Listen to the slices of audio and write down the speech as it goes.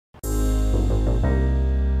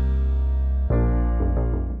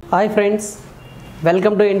Hi friends,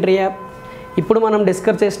 welcome to entry app. ఇప్పుడు మనం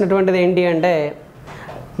discuss చేసినటువంటిది ఏంటి అంటే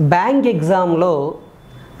బ్యాంక్ ఎగ్జామ్లో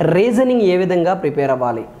రీజనింగ్ ఏ విధంగా ప్రిపేర్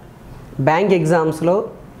అవ్వాలి. బ్యాంక్ ఎగ్జామ్స్లో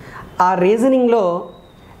ఆ రీజనింగ్లో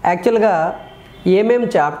యాక్చువల్గా ఏమేం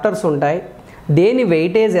చాప్టర్స్ ఉంటాయి, దేని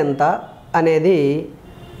వెయిటేజ్ ఎంత అనేది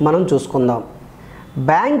మనం చూసుకుందాం.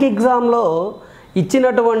 బ్యాంక్ ఎగ్జామ్లో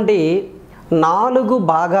ఇచ్చినటువంటి 4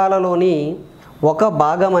 భాగాలలోని ఒక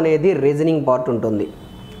భాగం అనేది రీజనింగ్ పార్ట్ ఉంటుంది.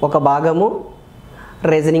 ఒక భాగము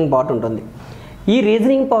రీజనింగ్ పార్ట్ ఉంటుంది. ఈ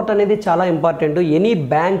రీజనింగ్ పార్ట్ అనేది చాలా ఇంపార్టెంట్. ఎనీ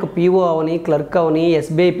బ్యాంక్ పీఓ అవని, క్లర్క్ అవని,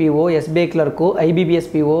 SBI PO, SBI clerk, IBPS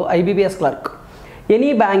PO, IBPS clerk,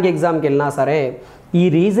 any bank ఎగ్జామ్కి వెళ్ళినా సరే ఈ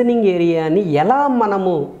రీజనింగ్ ఏరియాని ఎలా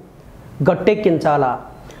మనము గట్టెక్కించాలా,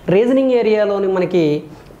 రీజనింగ్ ఏరియాలోని మనకి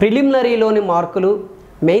ప్రిలిమినరీలోని మార్కులు,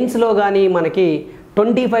 మెయిన్స్లో కానీ మనకి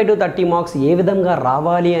 25 to 30 మార్క్స్ ఏ విధంగా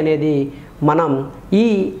రావాలి అనేది మనం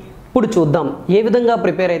ఇప్పుడు చూద్దాం. ఏ విధంగా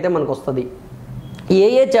ప్రిపేర్ అయితే మనకు వస్తుంది,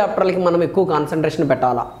 ఏ చాప్టర్లకి మనం ఎక్కువ కాన్సన్ట్రేషన్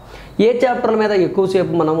పెట్టాలా, ఏ చాప్టర్ల మీద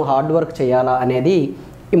ఎక్కువసేపు మనం హార్డ్ వర్క్ చేయాలా అనేది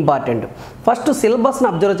ఇంపార్టెంట్. ఫస్ట్ సిలబస్ని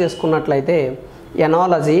అబ్జర్వ్ చేసుకున్నట్లయితే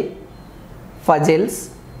analogy, puzzles,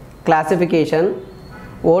 classification,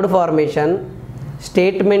 word formation,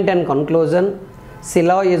 statement and conclusion,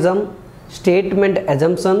 syllogism, statement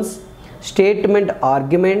assumptions, statement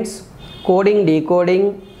arguments, coding decoding,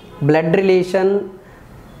 blood relation,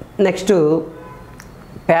 next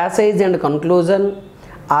passage and conclusion,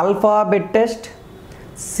 alphabet test,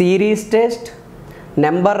 series test,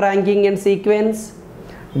 number ranking and sequence,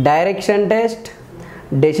 direction test,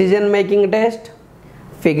 decision making test,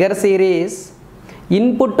 figure series,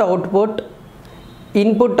 input output,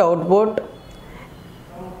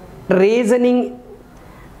 reasoning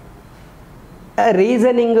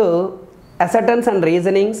అసెటన్స్ and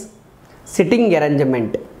reasonings, sitting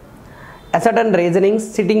arrangement, అసెటన్ reasonings,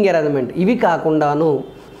 sitting arrangement. ఇవి కాకుండాను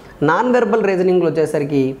non verbal రీజనింగ్లో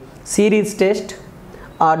వచ్చేసరికి series test,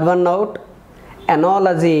 odd one out,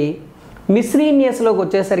 analogy. మిస్లీనియస్లోకి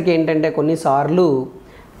వచ్చేసరికి ఏంటంటే కొన్నిసార్లు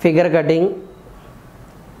figure cutting,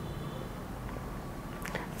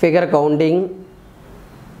 figure counting,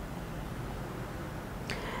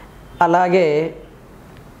 అలాగే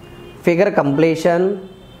figure completion,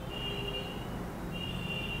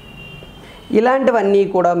 ఇలాంటివన్నీ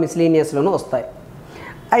కూడా మిస్లీనియస్లోనూ వస్తాయి.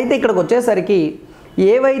 అయితే ఇక్కడికి వచ్చేసరికి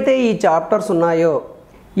ఏవైతే ఈ చాప్టర్స్ ఉన్నాయో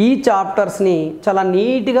ఈ చాప్టర్స్ని చాలా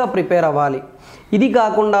నీట్గా ప్రిపేర్ అవ్వాలి. ఇది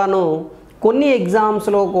కాకుండాను కొన్ని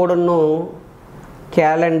ఎగ్జామ్స్లో కూడాను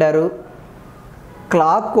క్యాలెండరు,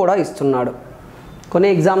 క్లాక్ కూడా ఇస్తున్నాడు.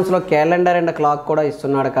 కొన్ని ఎగ్జామ్స్లో క్యాలెండర్ అండ్ క్లాక్ కూడా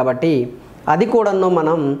ఇస్తున్నాడు కాబట్టి అది కూడాను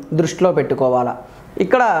మనం దృష్టిలో పెట్టుకోవాలా.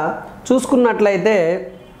 ఇక్కడ చూసుకున్నట్లయితే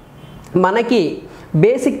మనకి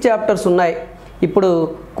బేసిక్ చాప్టర్స్ ఉన్నాయి. ఇప్పుడు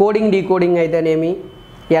కోడింగ్ డీకోడింగ్ అయితేనేమి,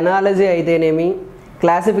 ఎనాలజీ అయితేనేమి,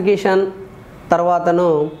 క్లాసిఫికేషన్, తర్వాతను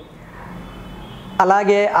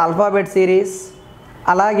అలాగే ఆల్ఫాబెట్ సిరీస్,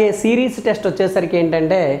 అలాగే సిరీస్ టెస్ట్ వచ్చేసరికి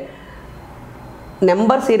ఏంటంటే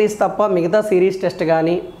నెంబర్ సిరీస్ తప్ప మిగతా సిరీస్ టెస్ట్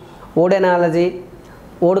కానీ, word analogy,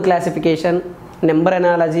 word classification, number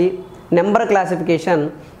analogy, number classification,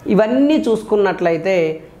 ఇవన్నీ చూసుకున్నట్లయితే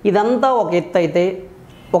ఇదంతా ఒక ఎత్తు అయితే,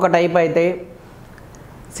 ఒక టైప్ అయితే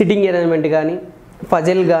సిట్టింగ్ అరేంజ్మెంట్ కానీ,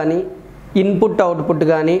 ఫజిల్ కానీ, ఇన్పుట్ అవుట్పుట్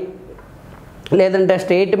కానీ, లేదంటే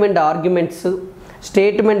statement arguments,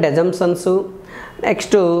 statement assumptions,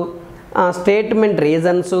 next statement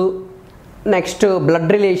reasons, next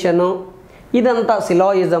blood relation, ఇదంతా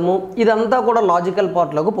సిలాయిజము, ఇదంతా కూడా లాజికల్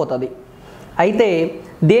పార్ట్లోకి పోతుంది. అయితే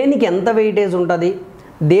దేనికి ఎంత వెయిటేజ్ ఉంటుంది,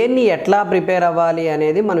 దేన్ని ఎట్లా ప్రిపేర్ అవ్వాలి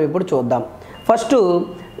అనేది మనం ఇప్పుడు చూద్దాం. ఫస్ట్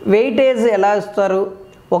వెయిటేజ్ ఎలా ఇస్తారు,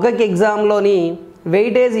 ఒక్కొక్క ఎగ్జామ్లోని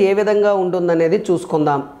వెయిటేజ్ ఏ విధంగా ఉంటుందనేది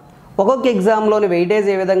చూసుకుందాం. ఒక్కొక్క ఎగ్జామ్లోని వెయిటేజ్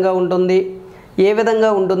ఏ విధంగా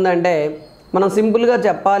ఉంటుందంటే మనం సింపుల్గా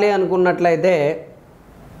చెప్పాలి అనుకున్నట్లయితే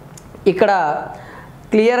ఇక్కడ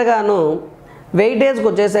క్లియర్గాను వెయిటేజ్కి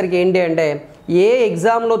వచ్చేసరికి ఏంటి అంటే ఏ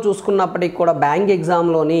ఎగ్జామ్లో చూసుకున్నప్పటికి కూడా బ్యాంక్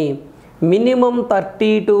ఎగ్జామ్లోని మినిమం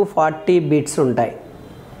 30 to 40 బిట్స్ ఉంటాయి.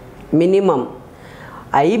 మినిమం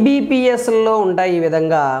ఐబీపీఎస్లో ఉంటాయి ఈ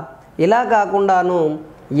విధంగా. ఇలా కాకుండాను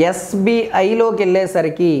ఎస్బీఐలోకి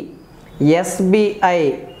వెళ్ళేసరికి ఎస్బీఐ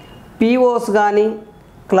పీఓస్ కానీ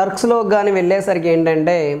క్లర్క్స్లోకి కానీ వెళ్ళేసరికి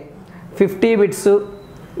ఏంటంటే 50 బిట్స్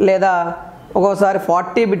లేదా ఒక్కోసారి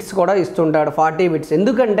 40 బిట్స్ కూడా ఇస్తుంటాడు. 40 బిట్స్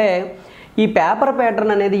ఎందుకంటే ఈ పేపర్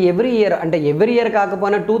ప్యాటర్న్ అనేది ఎవ్రీ ఇయర్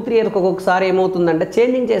కాకపోయినా 2-3 ఇయర్స్కి ఒక్కొక్కసారి ఏమవుతుందంటే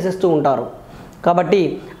చేంజింగ్ చేసేస్తూ ఉంటారు. కాబట్టి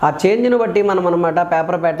ఆ చేంజ్ను బట్టి మనం అన్నమాట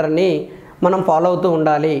పేపర్ ప్యాటర్న్ని మనం ఫాలో అవుతూ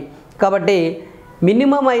ఉండాలి. కాబట్టి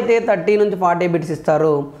మినిమం అయితే 30 నుంచి 40 బిట్స్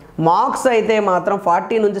ఇస్తారు. మార్క్స్ అయితే మాత్రం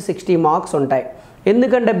 40 నుంచి 60 మార్క్స్ ఉంటాయి.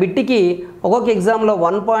 ఎందుకంటే బిట్కి ఒక్కొక్క ఎగ్జామ్లో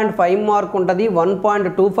 1.5 మార్క్ ఉంటుంది,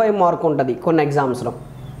 1.25 మార్క్ ఉంటుంది కొన్ని ఎగ్జామ్స్లో.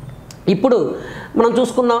 ఇప్పుడు మనం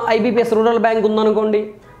చూసుకుందాం, ఐబీపీఎస్ రూరల్ బ్యాంక్ ఉందనుకోండి,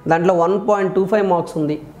 దాంట్లో 1.25 మార్క్స్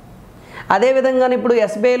ఉంది. అదేవిధంగా ఇప్పుడు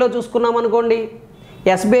ఎస్బీఐలో చూసుకున్నాం అనుకోండి,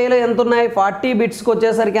 ఎస్బీఐలో ఎంత ఉన్నాయి, 40 బిట్స్కి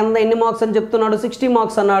వచ్చేసరికి ఎన్ని మార్క్స్ అని చెప్తున్నాడు, 60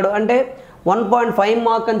 మార్క్స్ అన్నాడు, అంటే 1.5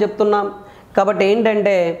 మార్క్ అని చెప్తున్నాం. కాబట్టి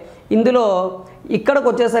ఏంటంటే ఇందులో ఇక్కడికి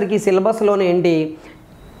వచ్చేసరికి సిలబస్లోనే ఏంటి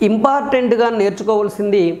ఇంపార్టెంట్గా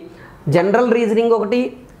నేర్చుకోవాల్సింది జనరల్ రీజనింగ్ ఒకటి,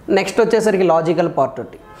 నెక్స్ట్ వచ్చేసరికి లాజికల్ పార్ట్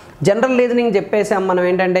ఒకటి. జనరల్ రీజనింగ్ చెప్పేసాం మనం,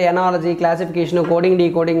 ఏంటంటే analogy, classification, coding,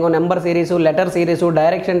 decoding, number series, letter series,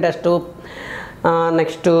 direction test,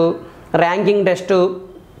 next ranking test,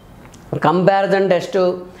 comparison test,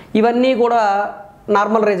 ఇవన్నీ కూడా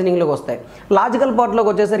నార్మల్ రీజనింగ్లోకి వస్తాయి. లాజికల్ పార్ట్లోకి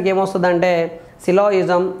వచ్చేసరికి ఏమొస్తుందంటే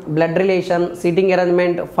syllogism, blood relation, seating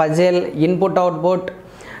arrangement, Fazal, input output,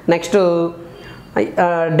 next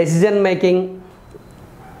decision making,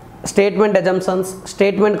 statement assumptions,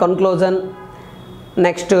 statement conclusion,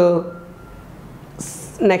 next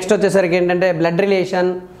వచ్చేసరికి ఏంటంటే blood relation,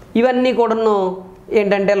 ఇవన్నీ కూడాను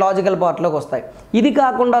ఏంటంటే లాజికల్ పార్ట్లోకి వస్తాయి. ఇది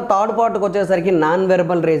కాకుండా థర్డ్ పార్ట్కి వచ్చేసరికి నాన్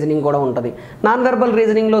వెర్బల్ రీజనింగ్ కూడా ఉంటుంది. నాన్ వెర్బల్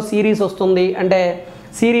రీజనింగ్లో సిరీస్ వస్తుంది, అంటే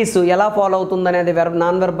సిరీస్ ఎలా ఫాలో అవుతుంది అనేది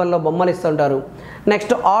నాన్ వెర్బల్లో బొమ్మలు ఇస్తుంటారు.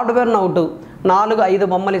 నెక్స్ట్ ఆడ్ వన్ అవుట్ 4-5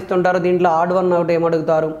 బొమ్మలు ఇస్తుంటారు, దీంట్లో ఆడ్ వన్ అవుట్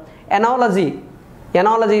ఏమడుగుతారు.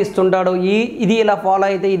 ఎనాలజీ ఇస్తుంటాడు, ఇది ఇలా ఫాలో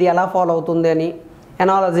అయితే ఇది ఎలా ఫాలో అవుతుంది అని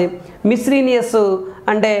ఎనాలజీ. మిస్లీనియస్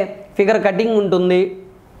అంటే ఫిగర్ కటింగ్ ఉంటుంది,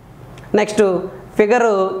 నెక్స్ట్ ఫిగర్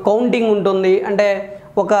కౌంటింగ్ ఉంటుంది, అంటే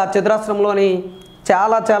ఒక చతురస్రంలోని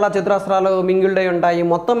చాలా చతురస్రాలు మింగిల్డ్ అయి ఉంటాయి,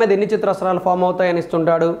 మొత్తం మీద ఎన్ని చతురస్రాలు ఫామ్ అవుతాయని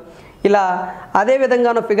ఇస్తుంటాడు. ఇలా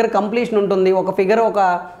అదేవిధంగా ఫిగర్ కంప్లీషన్ ఉంటుంది, ఒక ఫిగర్ ఒక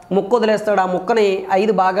ముక్క వదిలేస్తాడు, ఆ ముక్కని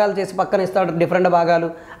 5 భాగాలు చేసి పక్కన ఇస్తాడు, డిఫరెంట్ భాగాలు,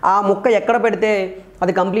 ఆ ముక్క ఎక్కడ పెడితే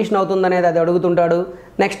అది కంప్లీషన్ అవుతుంది అనేది అది అడుగుతుంటాడు.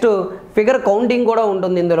 నెక్స్ట్ ఫిగర్ కౌంటింగ్ కూడా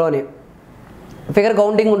ఉంటుంది, ఇందులోనే ఫిగర్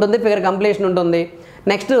కౌంటింగ్ ఉంటుంది, ఫిగర్ కంప్లీషన్ ఉంటుంది.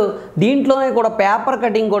 నెక్స్ట్ దీంట్లోనే కూడా పేపర్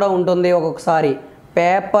కటింగ్ కూడా ఉంటుంది, ఒక్కొక్కసారి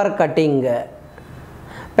పేపర్ కటింగ్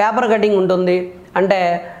ఉంటుంది, అంటే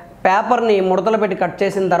పేపర్ని ముడతలు పెట్టి కట్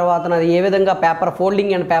చేసిన తర్వాత అది ఏ విధంగా paper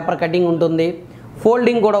folding and paper cutting ఉంటుంది,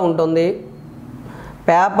 ఫోల్డింగ్ కూడా ఉంటుంది,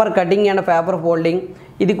 paper cutting and paper folding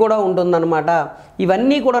ఇది కూడా ఉంటుందన్నమాట.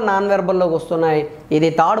 ఇవన్నీ కూడా నాన్ వెర్బల్లోకి వస్తున్నాయి. ఇది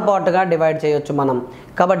థర్డ్ పార్ట్గా డివైడ్ చేయొచ్చు మనం.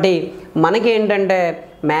 కాబట్టి మనకి ఏంటంటే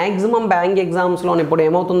మ్యాక్సిమం బ్యాంక్ ఎగ్జామ్స్లో ఇప్పుడు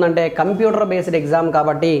ఏమవుతుందంటే కంప్యూటర్ బేస్డ్ ఎగ్జామ్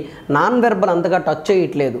కాబట్టి నాన్ వెర్బల్ అంతగా టచ్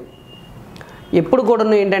చేయట్లేదు. ఎప్పుడు కూడా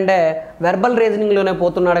ఏంటంటే వెర్బల్ రీజనింగ్లోనే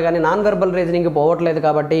పోతున్నాడు కానీ నాన్ వెర్బల్ రీజనింగ్ పోవట్లేదు.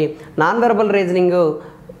 కాబట్టి non verbal reasoning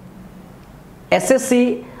SSC,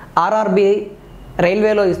 RRB,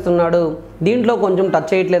 రైల్వేలో ఇస్తున్నాడు, దీంట్లో కొంచెం టచ్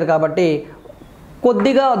చేయట్లేదు. కాబట్టి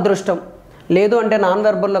కొద్దిగా అదృష్టం లేదు అంటే నాన్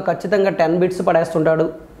వెర్బల్లో ఖచ్చితంగా 10 బిట్స్ పడేస్తుంటాడు.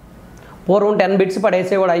 పూర్వం 10 బిట్స్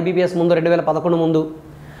పడేసేవాడు ఐబీపీఎస్ ముందు, 2011 ముందు.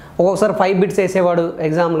 ఒక్కొక్కసారి 5 బిట్స్ వేసేవాడు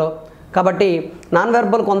ఎగ్జామ్లో. కాబట్టి నాన్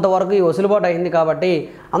వెర్బల్ కొంతవరకు వసులుబాటు అయింది. కాబట్టి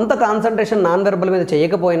అంత కాన్సన్ట్రేషన్ నాన్ వెర్బల్ మీద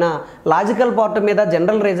చేయకపోయినా లాజికల్ పార్ట్ మీద,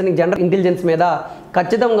 జనరల్ రీజనింగ్, జనరల్ ఇంటెలిజెన్స్ మీద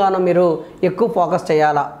ఖచ్చితంగాను మీరు ఎక్కువ ఫోకస్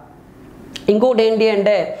చేయాలా. ఇంకొకటి ఏంటి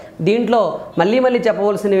అంటే దీంట్లో మళ్ళీ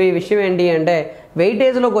చెప్పవలసిన విషయం ఏంటి అంటే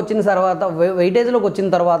వెయిటేజ్లోకి వచ్చిన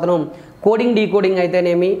తర్వాతను కోడింగ్, డీకోడింగ్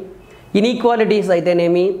అయితేనేమి, ఇన్ఈక్వాలిటీస్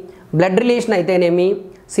అయితేనేమి, బ్లడ్ రిలేషన్ అయితేనేమి,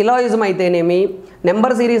 సిలాయిజం అయితేనేమి,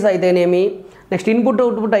 నెంబర్ సిరీస్ అయితేనేమి, నెక్స్ట్ ఇన్పుట్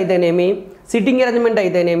అవుట్పుట్ అయితేనేమి, సిట్టింగ్ అరేంజ్మెంట్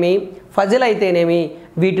అయితేనేమి, ఫజిల్ అయితేనేమి,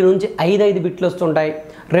 వీటి నుంచి 5 బిట్లు వస్తుంటాయి,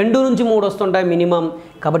 2 నుంచి 3 వస్తుంటాయి మినిమం.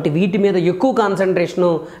 కాబట్టి వీటి మీద ఎక్కువ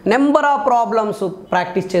concentration, number of problems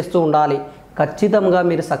practice చేస్తూ ఉండాలి. ఖచ్చితంగా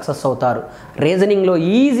మీరు సక్సెస్ అవుతారు. రీజనింగ్లో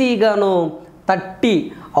ఈజీగాను 30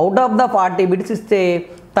 అవుట్ ఆఫ్ ద 40 బిట్స్ ఇస్తే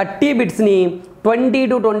 30 బిట్స్ని 20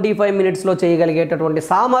 to 25 మినిట్స్లో చేయగలిగేటటువంటి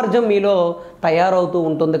సామర్థ్యం మీలో తయారవుతూ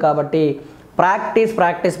ఉంటుంది. కాబట్టి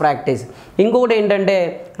ప్రాక్టీస్. ఇంకొకటి ఏంటంటే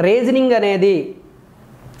రీజనింగ్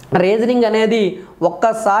అనేది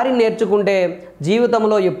ఒక్కసారి నేర్చుకుంటే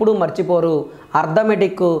జీవితంలో ఎప్పుడూ మర్చిపోరు.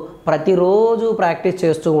 అర్థమెటిక్ ప్రతిరోజు ప్రాక్టీస్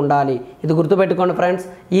చేస్తూ ఉండాలి. ఇది గుర్తుపెట్టుకోండి ఫ్రెండ్స్.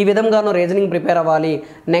 ఈ విధంగాను రీజనింగ్ ప్రిపేర్ అవ్వాలి.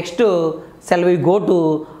 Next shall we go to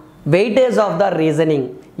weightage of the reasoning.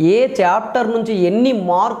 A chapter నుంచి ఎన్ని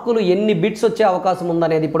మార్కులు, ఎన్ని బిట్స్ వచ్చే అవకాశం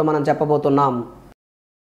ఉందనేది ఇప్పుడు మనం చెప్పబోతున్నాం.